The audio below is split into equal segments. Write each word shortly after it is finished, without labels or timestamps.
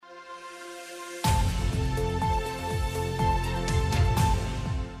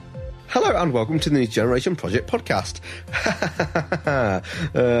Hello and welcome to the New Generation Project podcast.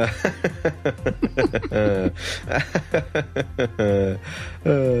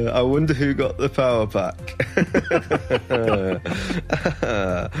 I wonder who got the power back.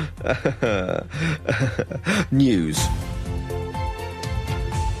 News.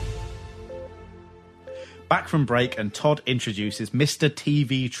 Back from break, and Todd introduces Mr.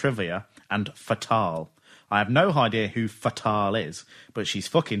 TV Trivia and Fatale. I have no idea who Fatale is, but she's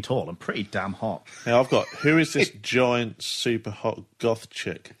fucking tall and pretty damn hot. Yeah, I've got, who is this giant, super hot goth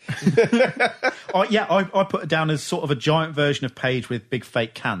chick? I put it down as sort of a giant version of Paige with big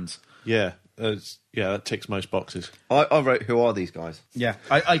fake cans. Yeah, that ticks most boxes. I wrote, who are these guys? Yeah,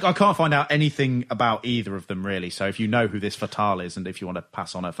 I can't find out anything about either of them, really. So if you know who this Fatale is, and if you want to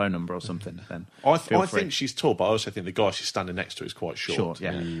pass on her phone number or something, then I feel free. think she's tall, but I also think the guy she's standing next to is quite short.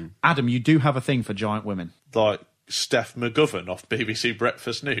 Yeah. Adam, you do have a thing for giant women. Like Steph McGovern off BBC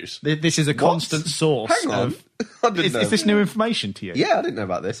Breakfast News. This is a constant source. Hang on. I didn't know. Is this new information to you? Yeah, I didn't know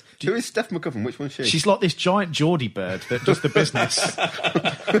about this. Who is Steph McGovern? Which one's she? She's like this giant Geordie bird that does the business.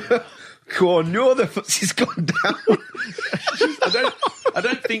 Go on, you're the footsie's gone down. I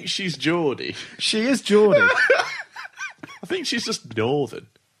don't think she's Geordie. She is Geordie. I think she's just Northern.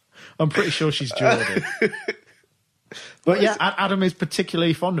 I'm pretty sure she's Geordie. But yeah, Adam is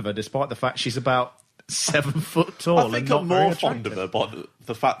particularly fond of her, despite the fact she's about 7 foot tall. I think I'm more fond of her by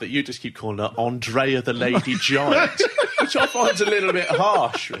the fact that you just keep calling her Andrea the Lady Giant, which I find a little bit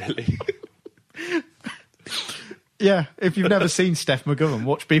harsh, really. Yeah, if you've never seen Steph McGovern,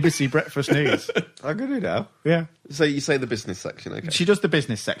 watch BBC Breakfast News. I'm going to now. Yeah. So you say the business section, okay. She does the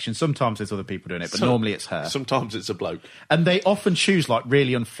business section. Sometimes there's other people doing it, but normally it's her. Sometimes it's a bloke. And they often choose like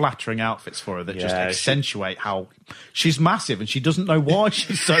really unflattering outfits for her that just accentuate how she's massive, and she doesn't know why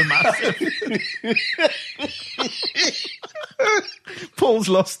she's so massive. Paul's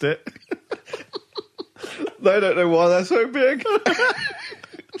lost it. They don't know why they're so big.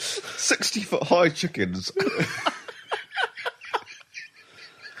 60-foot high chickens.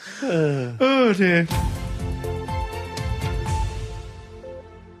 Oh dear.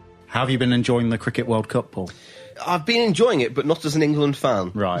 How have you been enjoying the Cricket World Cup, Paul? I've been enjoying it, but not as an England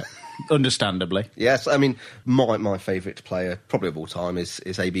fan. Right. Understandably. Yes, I mean, my favourite player, probably of all time, is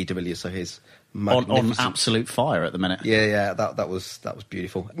AB de Villiers, so his magnificent... On absolute fire at the minute. Yeah, that was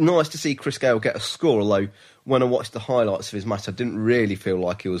beautiful. Nice to see Chris Gayle get a score, although when I watched the highlights of his match, I didn't really feel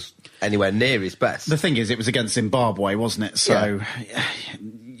like he was anywhere near his best. The thing is, it was against Zimbabwe, wasn't it? So,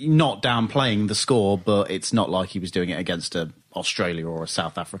 not downplaying the score, but it's not like he was doing it against Australia or a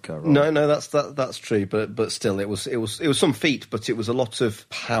South Africa. Or... No, that's true, but still, it was some feat, but it was a lot of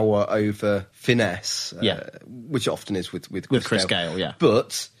power over finesse, which often is with Chris Gayle, yeah.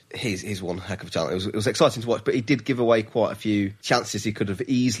 But he's one heck of a talent. It was exciting to watch, but he did give away quite a few chances he could have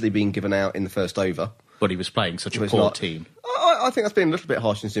easily been given out in the first over. But he was playing such a poor team. I think that's been a little bit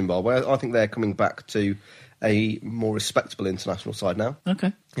harsh in Zimbabwe. I think they're coming back to a more respectable international side now.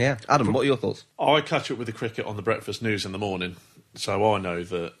 Okay. Yeah. Adam, what are your thoughts? I catch up with the cricket on the Breakfast News in the morning, so I know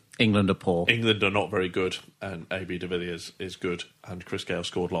that England are poor. England are not very good, and AB de Villiers is good, and Chris Gayle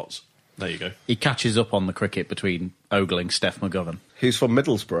scored lots. There you go. He catches up on the cricket between ogling Steph McGovern. Who's from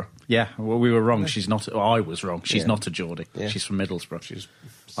Middlesbrough. Yeah, well, we were wrong. She's not... I was wrong. She's not a Geordie. Yeah. She's from Middlesbrough.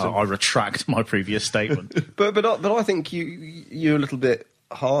 I retract my previous statement. but I think you're a little bit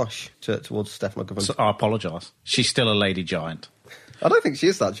harsh towards Steph McGovern. So I apologise. She's still a lady giant. I don't think she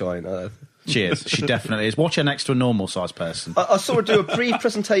is that giant. She is. She definitely is. Watch her next to a normal-sized person. I saw her do a brief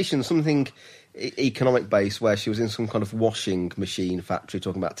presentation, something economic based, where she was in some kind of washing machine factory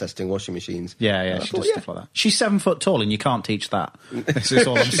talking about testing washing machines. Yeah, she does stuff like that. She's 7 foot tall, and you can't teach that. This is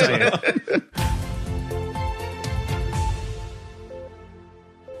all I'm saying.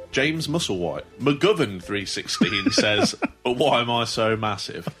 James Musselwhite, McGovern 316 says, "But why am I so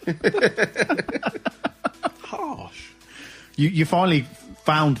massive?" Harsh. You finally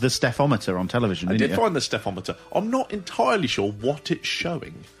found the Stephometer on television, didn't you? I did find the Stephometer. I'm not entirely sure what it's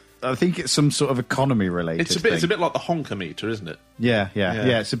showing. I think it's some sort of economy related. It's a bit like the honkometer, isn't it? Yeah.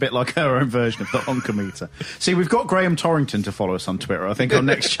 It's a bit like our own version of the honkometer. See, we've got Graham Torrington to follow us on Twitter. I think our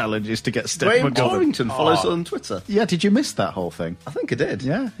next challenge is to get Steph Graham McGovern. Torrington follows us on Twitter. Yeah, did you miss that whole thing? I think I did.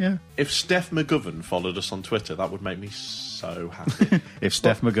 Yeah. If Steph McGovern followed us on Twitter, that would make me so happy. If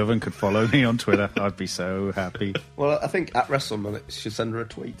Steph McGovern could follow me on Twitter, I'd be so happy. Well, I think at WrestleMan should send her a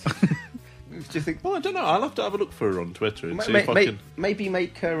tweet. Do you think? Well, I don't know. I'll have to have a look for her on Twitter and see if I can... Maybe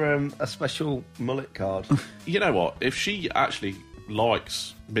make her a special mullet card. You know what? If she actually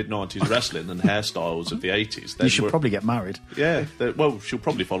likes mid-90s wrestling and hairstyles of the 80s... then you should probably get married. Yeah. Well, she'll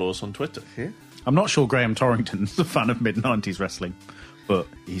probably follow us on Twitter. Yeah. I'm not sure Graham Torrington's a fan of mid-90s wrestling. but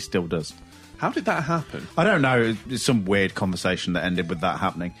he still does. How did that happen? I don't know. It's some weird conversation that ended with that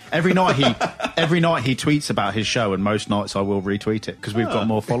happening. Every night he tweets about his show, and most nights I will retweet it because we've got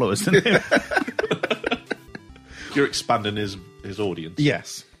more followers than him. You're expanding his audience.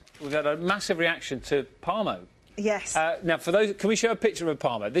 Yes. We've had a massive reaction to Parmo. Yes. Now, for those, can we show a picture of a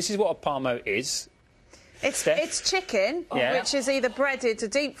Parmo? This is what a Parmo is. It's chicken, which is either breaded or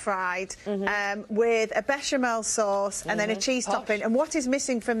deep fried, with a bechamel sauce and then a cheese topping. And what is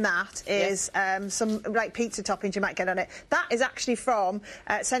missing from that is some like pizza toppings you might get on it. That is actually from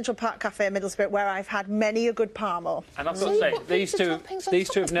Central Park Cafe in Middlesbrough, where I've had many a good Parmo. And I've got to say, these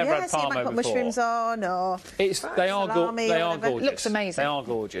two have never had so you might Parmo put before. mushrooms on, or They are gorgeous. Looks amazing. They are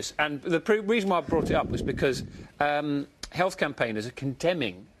gorgeous. And the reason why I brought it up was because health campaigners are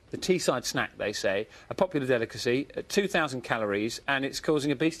condemning the Teesside snack, they say, a popular delicacy, 2,000 calories, and it's causing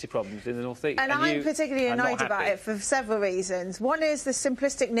obesity problems in the North East. And I'm particularly annoyed about it for several reasons. One is the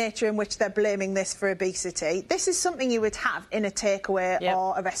simplistic nature in which they're blaming this for obesity. This is something you would have in a takeaway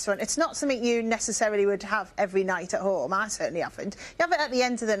or a restaurant. It's not something you necessarily would have every night at home. I certainly haven't. You have it at the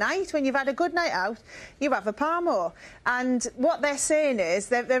end of the night. When you've had a good night out, you have a Parmo. And what they're saying is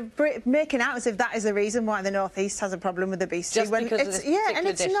they're making out as if that is the reason why the North East has a problem with obesity. Just because of this and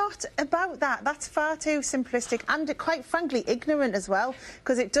it's dish. not about that. That's far too simplistic and, quite frankly, ignorant as well,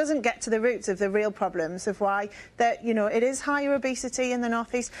 because it doesn't get to the roots of the real problems of why it is higher obesity in the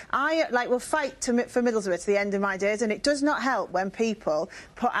North East. I will fight for Middlesbrough to the end of my days, and it does not help when people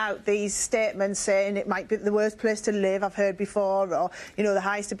put out these statements saying it might be the worst place to live, I've heard before, or the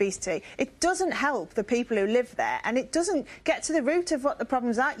highest obesity. It doesn't help the people who live there, and it doesn't get to the root of what the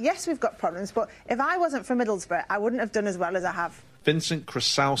problems are. Yes, we've got problems, but if I wasn't from Middlesbrough, I wouldn't have done as well as I have. Vincent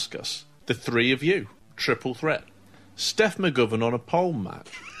Krasauskas, the three of you, triple threat. Steph McGovern on a pole match.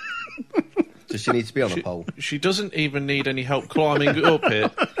 Does she need to be on a pole? She doesn't even need any help climbing up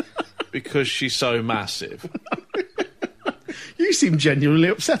it because she's so massive. You seem genuinely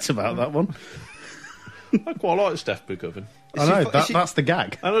upset about that one. I quite like Steph McGovern. I know, that's the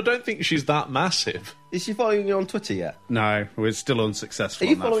gag. And I don't think she's that massive. Is she following you on Twitter yet? No, we're still unsuccessful. Are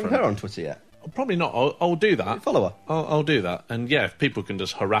you following her on Twitter yet? Probably not. I'll do that. Follow her. I'll do that. And yeah, if people can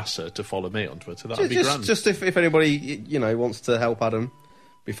just harass her to follow me on Twitter, that'd be grand. Just if anybody wants to help Adam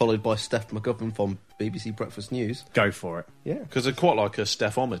be followed by Steph McGovern from BBC Breakfast News, go for it. Yeah, because I quite like her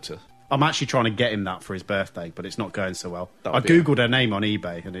Stephometer. I'm actually trying to get him that for his birthday, but it's not going so well. I googled her name on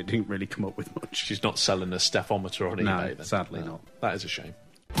eBay and it didn't really come up with much. She's not selling a Stephometer on eBay. No, sadly not. That is a shame.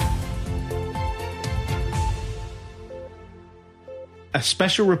 A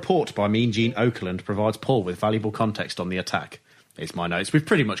special report by Mean Gene Okerlund provides Paul with valuable context on the attack. It's my notes. We've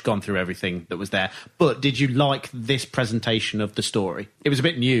pretty much gone through everything that was there. But did you like this presentation of the story? It was a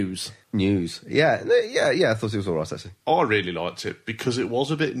bit news. Yeah, I thought it was all right, actually. I really liked it because it was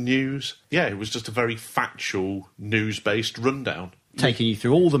a bit news. Yeah, it was just a very factual, news-based rundown. Taking you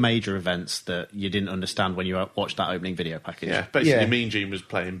through all the major events that you didn't understand when you watched that opening video package. Yeah, basically Mean Gene was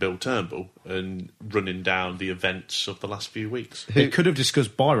playing Bill Turnbull and running down the events of the last few weeks. They could have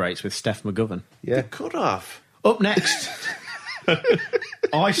discussed buy rates with Steph McGovern. Yeah. They could have. Up next,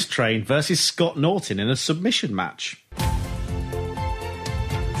 Ice Train versus Scott Norton in a submission match.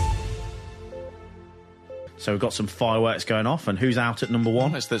 So we've got some fireworks going off, and who's out at number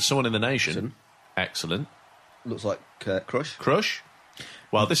one? There's someone in the nation. Excellent. Looks like Crush. Crush?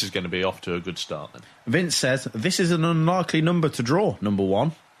 Well, this is going to be off to a good start then. Vince says, this is an unlikely number to draw, number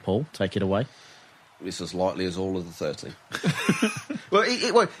one. Paul, take it away. It's as likely as all of the 30. Well,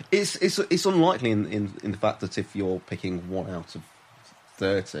 it's unlikely in the fact that if you're picking 1 out of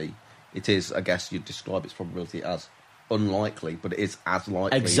 30, it is, I guess you'd describe its probability as unlikely, but it is as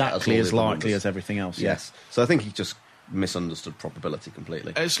likely exactly as likely as everything else. Yes. So I think he just misunderstood probability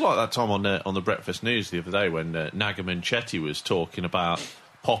completely. It's like that time on the Breakfast News the other day when Nagaman Chetty was talking about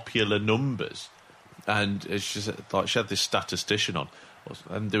popular numbers, and she had this statistician on,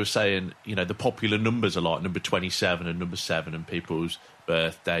 and they were saying, the popular numbers are like number 27 and number 7 and people's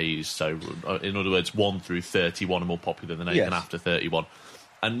birthdays. So, in other words, 1 through 31 are more popular than anything after 31.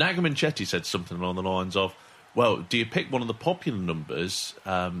 And Nagaman Chetty said something along the lines of, well, do you pick one of the popular numbers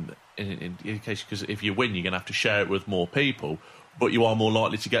in case, because if you win, you're going to have to share it with more people, but you are more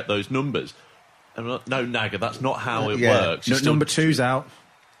likely to get those numbers. And no, Naga, that's not how it works. Number 2's out.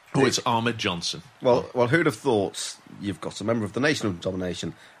 Oh, it's Ahmed Johnson. Well, who'd have thought you've got a member of the Nation of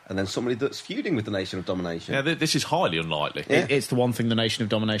Domination and then somebody that's feuding with the Nation of Domination? Yeah, this is highly unlikely. Yeah. It's the one thing the Nation of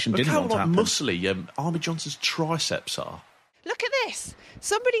Domination didn't want to happen. Look how muscly Ahmed Johnson's triceps are. Look at this.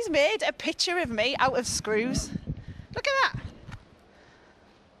 Somebody's made a picture of me out of screws. Look at that.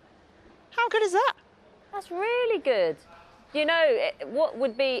 How good is that? That's really good. You know, what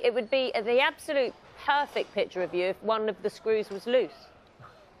would be? It would be the absolute perfect picture of you if one of the screws was loose.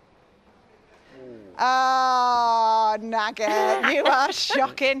 Oh, Nagger, you are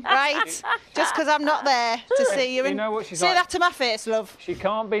shocking, right? Just because I'm not there to see you. You know what she's say like? that to my face, love. She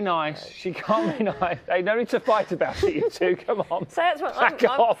can't be nice. She can't be nice. Hey, no need to fight about it, you two. Come on. So that's what Back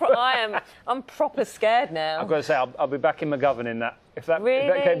off. I'm proper scared now. I've got to say, I'll be back in McGovern in that. If that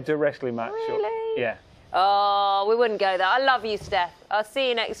Really? came to a wrestling match. Really? Yeah. Oh, we wouldn't go there. I love you, Steph. I'll see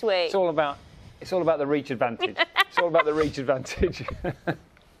you next week. It's all about the reach advantage. It's all about the reach advantage.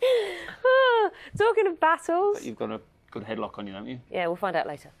 Talking of battles. You've got a good headlock on you, don't you? Yeah, we'll find out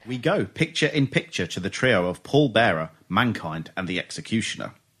later. We go picture in picture to the trio of Paul Bearer, Mankind and the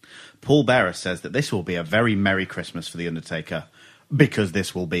Executioner. Paul Bearer says that this will be a very Merry Christmas for The Undertaker because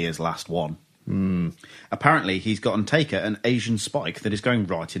this will be his last one. Apparently, he's gotten Taker an Asian spike that is going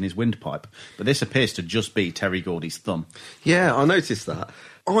right in his windpipe, but this appears to just be Terry Gordy's thumb. Yeah, I noticed that.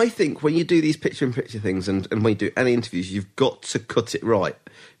 I think when you do these picture-in-picture things and when you do any interviews, you've got to cut it right.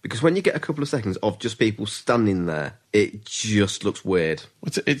 Because when you get a couple of seconds of just people standing there, it just looks weird.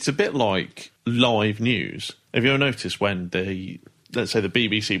 It's a bit like live news. Have you ever noticed when let's say the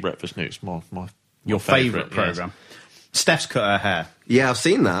BBC Breakfast News, Your favourite programme. Steph's cut her hair. Yeah, I've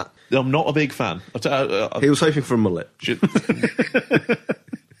seen that. I'm not a big fan. He was hoping for a mullet.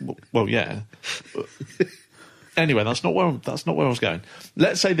 Well, yeah. Anyway, that's not where I was going.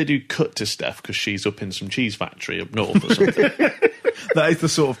 Let's say they do cut to Steph because she's up in some cheese factory up north or something. That is the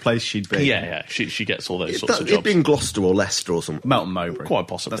sort of place she'd be. Yeah. She gets all those sorts of It'd jobs. be in Gloucester or Leicester or something. Melton Mowbray. Quite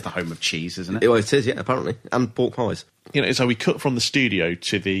possibly. That's the home of cheese, isn't it? Well, it is, yeah, apparently. And pork pies. You know, so we cut from the studio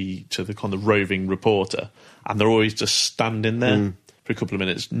to the kind of roving reporter, and they're always just standing there for a couple of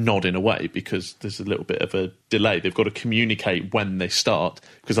minutes, nodding away because there's a little bit of a delay. They've got to communicate when they start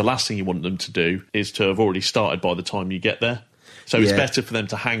because the last thing you want them to do is to have already started by the time you get there. So it's better for them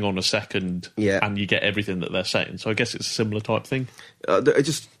to hang on a second and you get everything that they're saying. So I guess it's a similar type thing.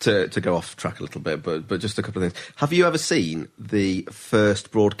 Just to go off track a little bit, but just a couple of things. Have you ever seen the first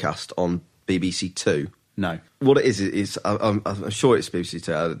broadcast on BBC Two? No. What it is I'm sure it's BBC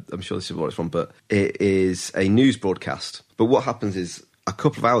Two. I'm sure this is what it's from, but it is a news broadcast. But what happens is a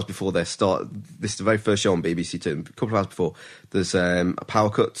couple of hours before they start, this is the very first show on BBC Two, a couple of hours before, there's a power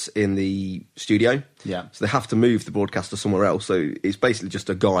cut in the studio. Yeah. So they have to move the broadcaster somewhere else. So it's basically just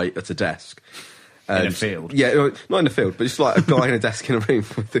a guy at a desk. In a field? Yeah, not in a field, but just like a guy in a desk in a room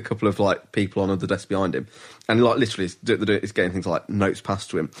with a couple of like people on the desk behind him. And like literally it's getting things like notes passed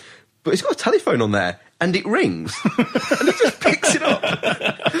to him. But he's got a telephone on there, and it rings, and he just picks it up.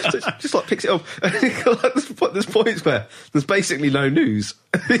 So just like picks it up. And there's points where there's basically no news.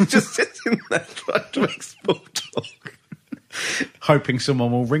 He just sits in there trying to make small talk, hoping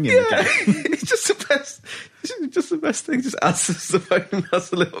someone will ring him again. It's just the best. It's just the best thing. Just answers the phone and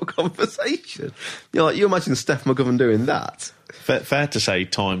has a little conversation. You imagine Steph McGovern doing that. Fair to say,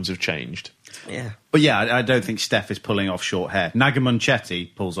 times have changed. Yeah. But yeah, I don't think Steph is pulling off short hair.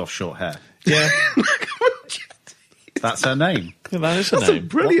 Nagamunchetti pulls off short hair. Yeah. That's her name. Yeah, that is her That's name. a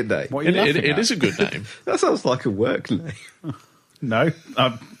brilliant name. What are you laughing It at? is a good name. That sounds like a work name. No.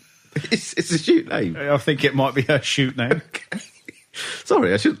 It's a shoot name. I think it might be her shoot name.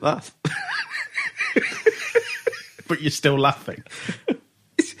 Sorry, I shouldn't laugh. But you're still laughing.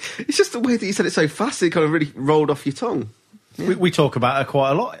 It's just the way that you said it so fast, it kind of really rolled off your tongue. Yeah. We talk about her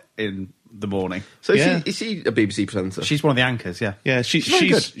quite a lot in the morning. So Yeah. is she a BBC presenter? She's one of the anchors, yeah. Yeah, very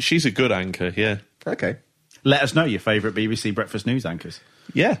good. she's a good anchor, yeah. Okay. Let us know your favourite BBC Breakfast News anchors.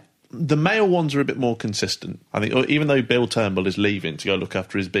 Yeah. The male ones are a bit more consistent. I think even though Bill Turnbull is leaving to go look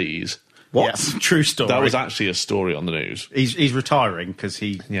after his bees, What? Yes, true story. that was actually a story on the news. He's retiring because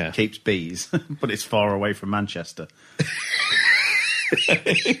he Yeah. keeps bees, but it's far away from Manchester.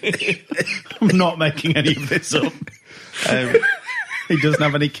 I'm not making any of this up. He doesn't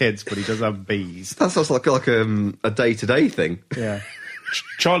have any kids, but he does have bees. That sounds like a day-to-day thing. Yeah.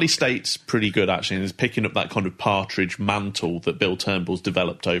 Charlie State's pretty good, actually, and is picking up that kind of partridge mantle that Bill Turnbull's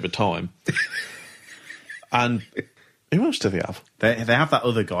developed over time. And who else do they have? They have that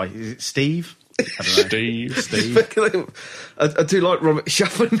other guy. Is it Steve? I don't know. Steve. I do like Robert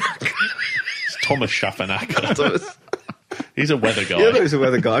Schaffenberg. It's Thomas Schaffenacker. He's a weather guy. Yeah, he's a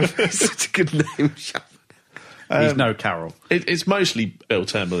weather guy. It's such a good name, Schaffenberg. He's no Carol. It's mostly Bill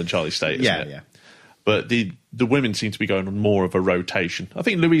Turnbull and Charlie State, isn't Yeah, it? yeah. But the women seem to be going on more of a rotation. I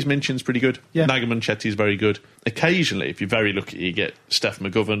think Louise Minchin's pretty good. Yeah. Nagamunchetti's very good. Occasionally, if you're very lucky, you get Steph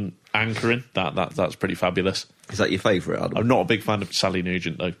McGovern anchoring. That's pretty fabulous. Is that your favourite, Adam? I'm not a big fan of Sally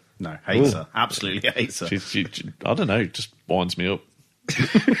Nugent, though. No, hates her. Absolutely hates her. She, I don't know, just winds me up.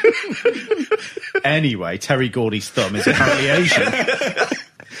 Anyway, Terry Gordy's thumb is apparently Asian.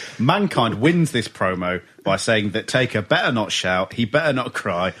 Mankind wins this promo by saying that Taker better not shout, he better not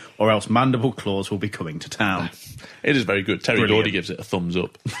cry, or else Mandible Claws will be coming to town. It is very good. Terry Brilliant. Gordy gives it a thumbs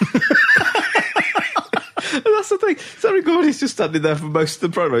up. And that's the thing. Terry Gordy's just standing there for most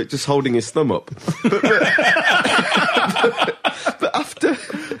of the promo, just holding his thumb up.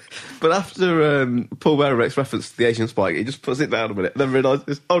 But after Paul Bearer makes reference to the Asian spike, he just puts it down a minute, and then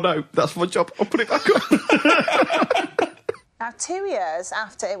realises, oh no, that's my job. I'll put it back up. Now, 2 years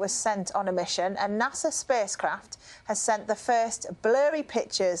after it was sent on a mission, a NASA spacecraft has sent the first blurry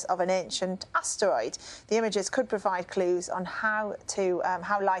pictures of an ancient asteroid. The images could provide clues on how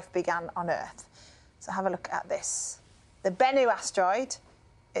life began on Earth. So have a look at this. The Bennu asteroid.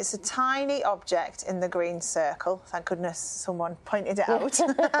 It's a tiny object in the green circle. Thank goodness someone pointed it out.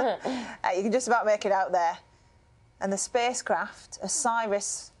 You can just about make it out there. And the spacecraft,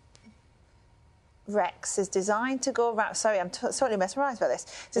 Osiris Rex, is designed to go around... Sorry, I'm totally mesmerised by this.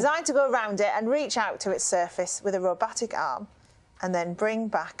 Designed to go around it and reach out to its surface with a robotic arm and then bring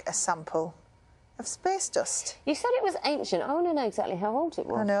back a sample of space dust. You said it was ancient. I want to know exactly how old it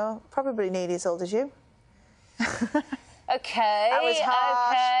was. I know. Probably nearly as old as you. Okay. That was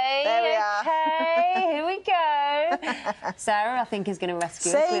harsh. Okay. There we are. Okay. Here we go. Sarah, I think, is going to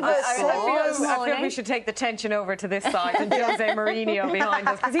rescue us Save with us, a Sarah. score. I feel we should take the tension over to this side and Jose Mourinho behind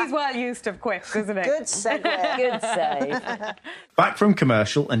us, because he's well used to quips, isn't he? Good segue. Good save. Back from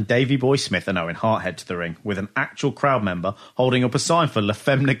commercial, and Davey Boy Smith and Owen Hart head to the ring with an actual crowd member holding up a sign for La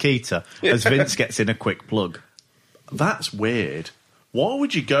Femme Nikita as Vince gets in a quick plug. That's weird. Why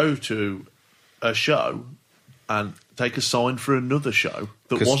would you go to a show and take a sign for another show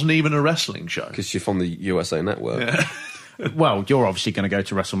that wasn't even a wrestling show? Because you're from the USA Network. Yeah. Well, you're obviously going to go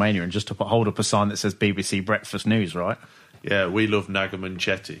to WrestleMania and just hold up a sign that says BBC Breakfast News, right? Yeah, we love Nagaman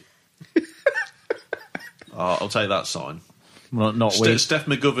Chetty. I'll take that sign. Well, not we. Steph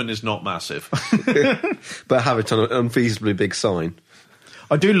McGovern is not massive. But have it on an unfeasibly big sign.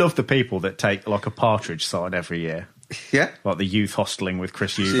 I do love the people that take like a Partridge sign every year. Yeah? Like the youth hosteling with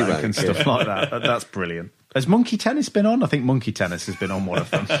Chris Eubank Eubank, and stuff like that. That's brilliant. Has Monkey Tennis been on? I think Monkey Tennis has been on one of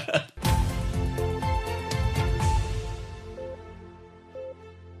them.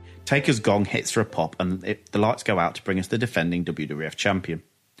 Taker's gong hits for a pop and the lights go out to bring us the defending WWF champion.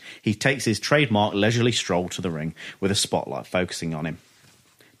 He takes his trademark leisurely stroll to the ring with a spotlight focusing on him.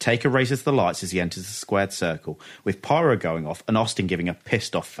 Taker raises the lights as he enters the squared circle, with pyro going off and Austin giving a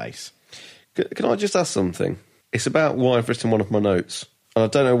pissed-off face. Can I just ask something? It's about why I've written one of my notes. And I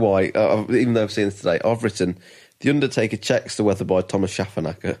don't know why, even though I've seen this today, I've written, The Undertaker checks the weather by Thomas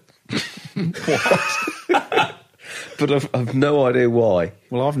Schaffernacker. What? But I've no idea why.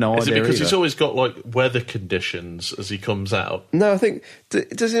 Well, I've no Is idea it because either. he's always got like weather conditions as he comes out? No, I think...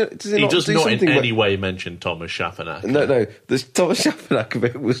 Does he He not does do not in something any way mention Thomas Schaffernacker. No, the Thomas Schaffernacker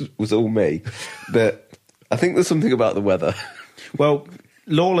bit was all me. But I think there's something about the weather. Well,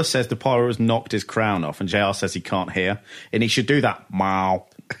 Lawler says the pyro has knocked his crown off, and JR says he can't hear, and he should do that meow,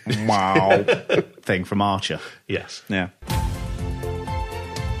 meow thing from Archer. Yes. Yeah.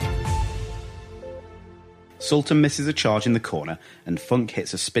 Sultan misses a charge in the corner, and Funk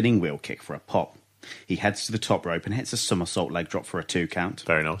hits a spinning wheel kick for a pop. He heads to the top rope and hits a somersault leg drop for a 2 count.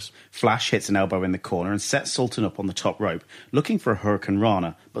 Very nice. Flash hits an elbow in the corner and sets Sultan up on the top rope, looking for a Hurricane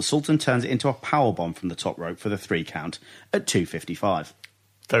Rana, but Sultan turns it into a powerbomb from the top rope for the 3 count at 2:55.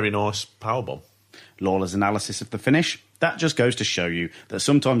 Very nice powerbomb. Lawler's analysis of the finish, that just goes to show you that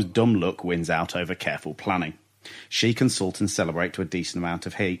sometimes dumb luck wins out over careful planning. Sheik and Sultan celebrate to a decent amount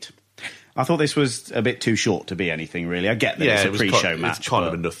of heat. I thought this was a bit too short to be anything, really. I get that it's a pre-show match. It's kind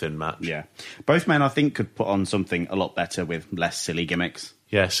of but- a nothing match. Yeah. Both men, I think, could put on something a lot better with less silly gimmicks.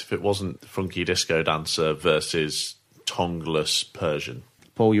 Yes, if it wasn't Funky Disco Dancer versus Tongless Persian.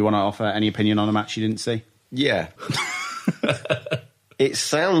 Paul, you want to offer any opinion on a match you didn't see? Yeah. It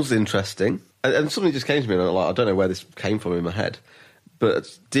sounds interesting. And something just came to me, and I don't know where this came from in my head.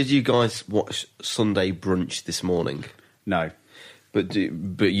 But did you guys watch Sunday Brunch this morning? No. But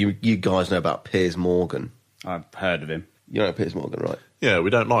you guys know about Piers Morgan. I've heard of him. You know Piers Morgan, right? Yeah, we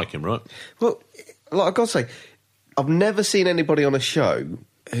don't like him, right? Well, like I've got to say, I've never seen anybody on a show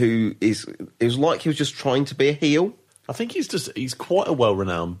who it was like he was just trying to be a heel. I think he's quite a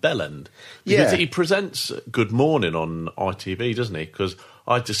well-renowned bellend. Yeah. Because he presents Good Morning on ITV, doesn't he? Because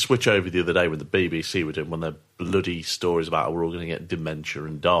I had to switch over the other day when the BBC were doing one of their bloody stories about how we're all going to get dementia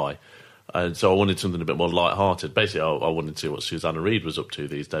and die. And so I wanted something a bit more light-hearted. Basically, I wanted to see what Susanna Reid was up to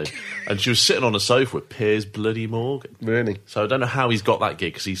these days. And she was sitting on a sofa with Piers bloody Morgan. Really? So I don't know how he's got that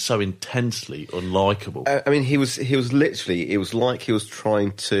gig, because he's so intensely unlikable. I mean, he was literally, it was like he was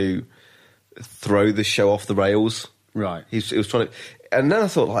trying to throw the show off the rails. Right. He was trying to... And then I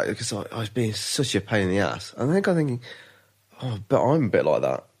thought, like, because I was being such a pain in the ass. And then I got thinking, but I'm a bit like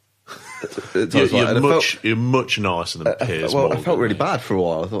that. You're much nicer than Piers Morgan. I felt really bad for a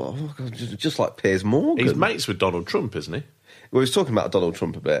while. I thought, oh, God, just like Piers Morgan. He's mates with Donald Trump, isn't he? Well, he was talking about Donald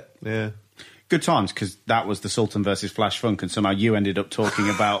Trump a bit. Yeah. Good times, because that was the Sultan versus Flash Funk, and somehow you ended up talking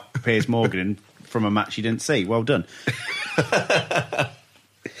about Piers Morgan from a match you didn't see. Well done.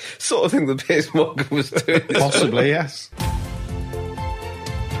 Sort of thing that Piers Morgan was doing. Possibly, yes.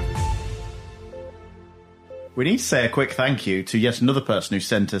 We need to say a quick thank you to yet another person who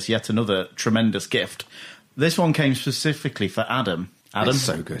sent us yet another tremendous gift. This one came specifically for Adam. Adam? It's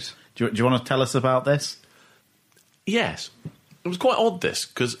so good. Do you want to tell us about this? Yes. It was quite odd, this,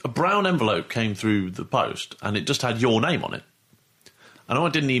 because a brown envelope came through the post and it just had your name on it. And I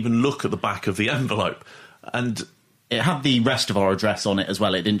didn't even look at the back of the envelope. And it had the rest of our address on it as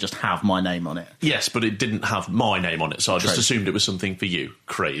well. It didn't just have my name on it. Yes, but it didn't have my name on it, so I just assumed it was something for you.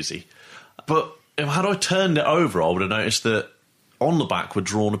 Crazy. But had I turned it over, I would have noticed that on the back were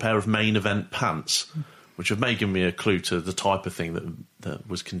drawn a pair of Main Event pants, which have may given me a clue to the type of thing that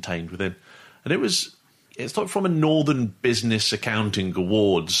was contained within. And it's like from a Northern Business Accounting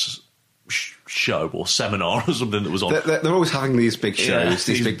Awards show or seminar or something that was on. They're always having these big shows,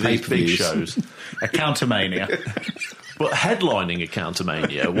 these big pay-per-views. shows. Accountomania. But headlining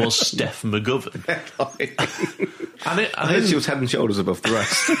Accountomania was Steph McGovern. I heard she was head and shoulders above the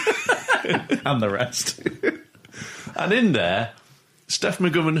rest. And the rest. And in there, Steph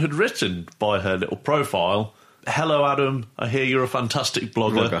McGovern had written by her little profile, "Hello, Adam. I hear you're a fantastic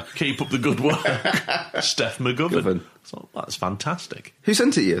blogger. Keep up the good work." Steph McGovern. So, that's fantastic. Who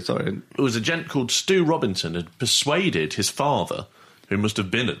sent it you? Sorry. It was a gent called Stu Robinson had persuaded his father, who must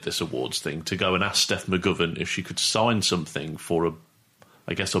have been at this awards thing, to go and ask Steph McGovern if she could sign something for a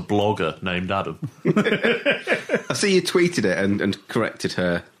blogger named Adam. I see you tweeted it and corrected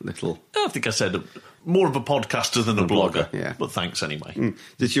her little... I think I said more of a podcaster than a blogger. Yeah. But thanks anyway.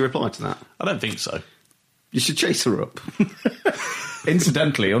 Did she reply to that? I don't think so. You should chase her up.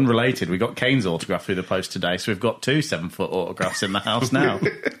 Incidentally, unrelated, we got Kane's autograph through the post today, so we've got 2 7-foot autographs in the house now.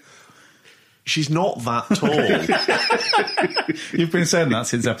 She's not that tall. You've been saying that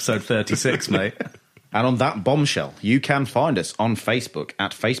since episode 36, mate. And on that bombshell, you can find us on Facebook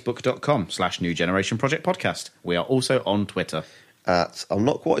at facebook.com/New Generation Project Podcast. We are also on Twitter. I'm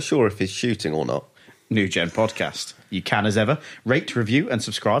not quite sure if he's shooting or not. New Gen Podcast. You can, as ever, rate, review and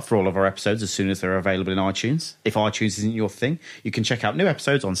subscribe for all of our episodes as soon as they're available in iTunes. If iTunes isn't your thing, you can check out new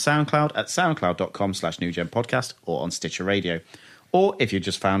episodes on SoundCloud at soundcloud.com/New Gen Podcast or on Stitcher Radio. Or if you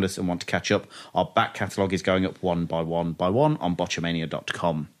just found us and want to catch up, our back catalogue is going up one by one on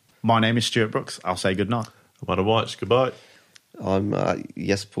botchamania.com. My name is Stuart Brooks. I'll say goodnight. I'm Adam White. Goodbye. I'm,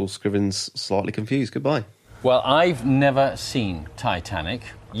 yes, Paul Scrivens, slightly confused. Goodbye. Well, I've never seen Titanic.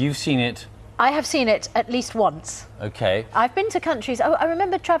 You've seen it. I have seen it at least once. Okay. I've been to countries. I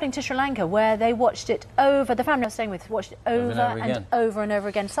remember travelling to Sri Lanka where they watched it over. The family I was staying with watched it over and over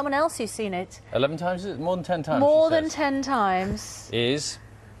again. Someone else who's seen it 11 times? Is it more than 10 times? More than 10 times. Is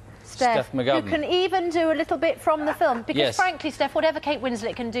Steph McGovern. Who can even do a little bit from the film. Because yes. frankly, Steph, whatever Kate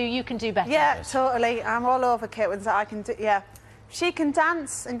Winslet can do, you can do better. Yeah, totally. I'm all over Kate Winslet. I can do. Yeah, she can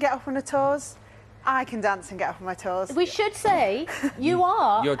dance and get up on her toes. I can dance and get up on my toes. We should say you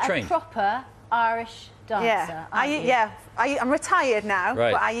are You're a trained. proper Irish dancer. I'm retired now,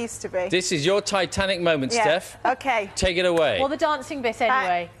 right. but I used to be. This is your Titanic moment, Steph. Okay. Take it away. Well, the dancing bit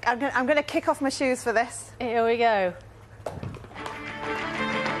anyway. I'm going to kick off my shoes for this. Here we go.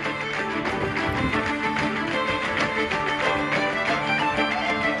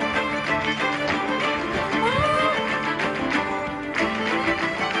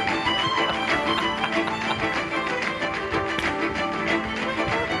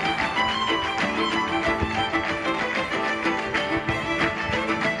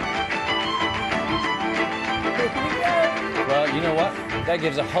 Well, you know what? That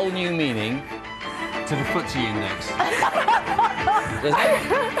gives a whole new meaning to the footsie index.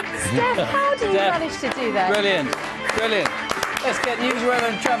 Steph, how do you manage to do that? Brilliant. Brilliant. Let's get news, weather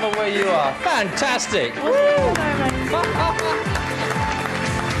and travel where you are. Fantastic. Woo!